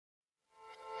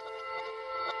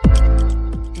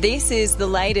This is the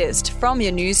latest from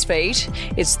your newsfeed.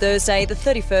 It's Thursday, the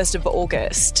 31st of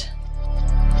August.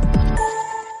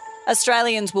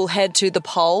 Australians will head to the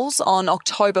polls on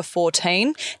October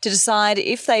 14 to decide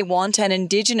if they want an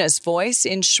Indigenous voice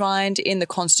enshrined in the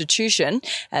Constitution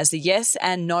as the Yes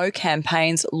and No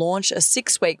campaigns launch a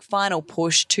 6-week final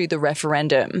push to the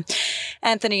referendum.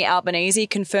 Anthony Albanese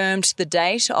confirmed the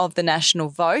date of the national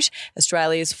vote,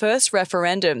 Australia's first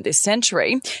referendum this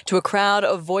century, to a crowd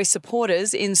of Voice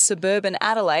supporters in suburban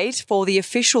Adelaide for the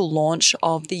official launch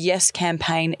of the Yes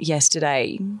campaign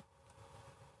yesterday.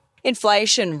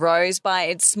 Inflation rose by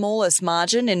its smallest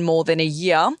margin in more than a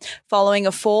year, following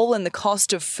a fall in the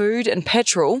cost of food and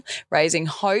petrol, raising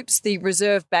hopes the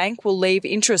Reserve Bank will leave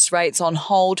interest rates on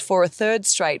hold for a third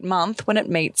straight month when it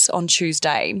meets on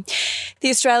Tuesday. The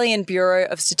Australian Bureau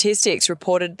of Statistics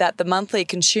reported that the monthly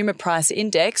consumer price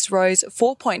index rose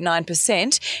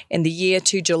 4.9% in the year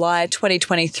to July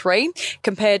 2023,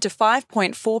 compared to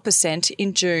 5.4%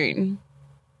 in June.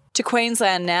 To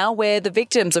Queensland now, where the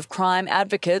victims of crime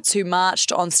advocates who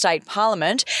marched on state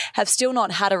parliament have still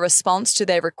not had a response to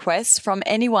their requests from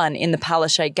anyone in the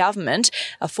Palaszczuk government,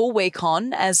 a full week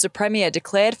on as the Premier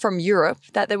declared from Europe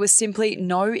that there was simply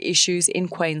no issues in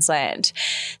Queensland.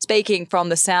 Speaking from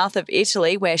the south of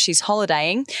Italy, where she's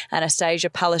holidaying, Anastasia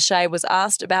Palaszczuk was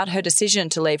asked about her decision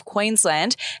to leave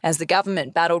Queensland as the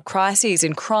government battled crises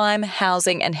in crime,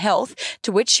 housing and health,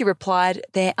 to which she replied,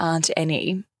 "There aren't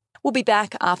any." We'll be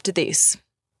back after this.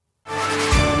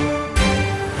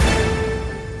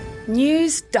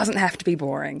 News doesn't have to be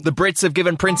boring. The Brits have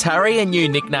given Prince Harry a new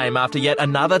nickname after yet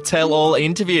another tell-all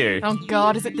interview. Oh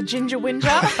God, is it the Ginger Whinger?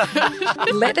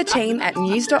 Let the team at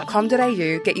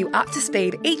news.com.au get you up to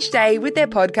speed each day with their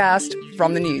podcast,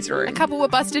 From the Newsroom. A couple were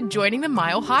busted joining the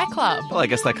Mile High Club. Well, I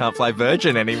guess they can't fly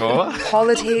Virgin anymore.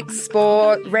 Politics,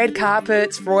 sport, red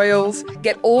carpets, royals.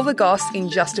 Get all the goss in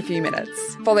just a few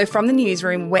minutes. Follow From the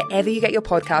Newsroom wherever you get your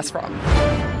podcast from.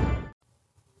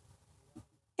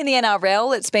 In the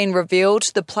NRL, it's been revealed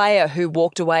the player who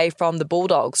walked away from the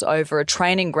Bulldogs over a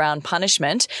training ground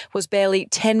punishment was barely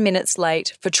 10 minutes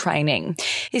late for training.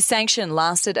 His sanction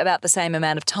lasted about the same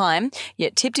amount of time,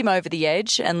 yet tipped him over the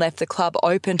edge and left the club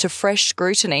open to fresh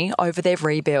scrutiny over their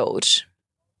rebuild.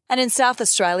 And in South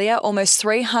Australia, almost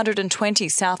 320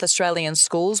 South Australian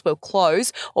schools will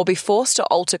close or be forced to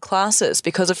alter classes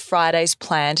because of Friday's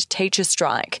planned teacher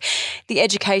strike. The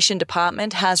Education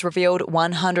Department has revealed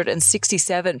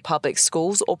 167 public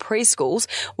schools or preschools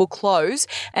will close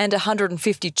and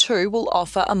 152 will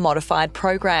offer a modified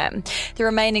program. The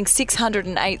remaining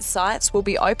 608 sites will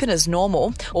be open as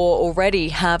normal or already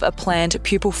have a planned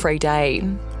pupil-free day.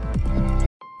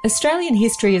 Australian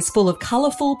history is full of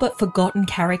colourful but forgotten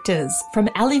characters, from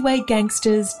alleyway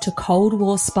gangsters to Cold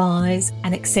War spies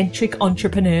and eccentric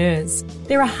entrepreneurs.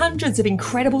 There are hundreds of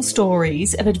incredible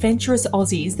stories of adventurous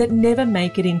Aussies that never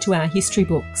make it into our history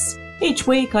books. Each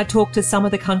week I talk to some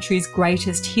of the country's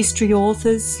greatest history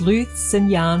authors, sleuths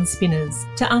and yarn spinners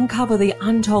to uncover the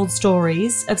untold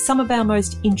stories of some of our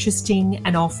most interesting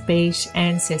and offbeat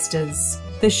ancestors.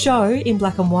 The show, in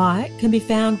black and white, can be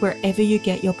found wherever you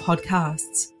get your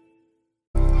podcasts.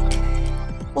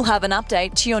 We'll have an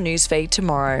update to your newsfeed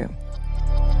tomorrow.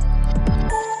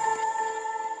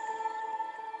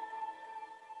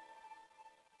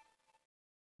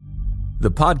 The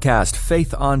podcast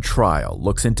Faith on Trial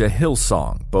looks into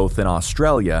Hillsong, both in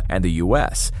Australia and the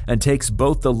US, and takes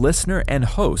both the listener and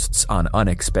hosts on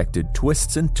unexpected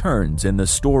twists and turns in the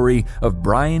story of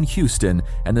Brian Houston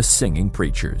and the Singing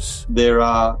Preachers. There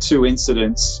are 2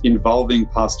 incidents involving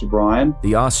Pastor Brian.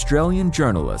 The Australian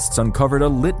journalists uncovered a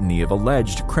litany of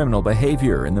alleged criminal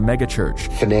behaviour in the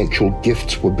megachurch. Financial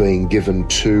gifts were being given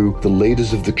to the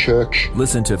leaders of the church.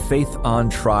 Listen to Faith on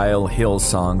Trial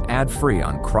Hillsong ad-free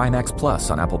on Crimex Plus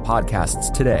on Apple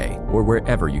Podcasts today or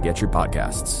wherever you get your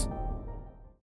podcasts.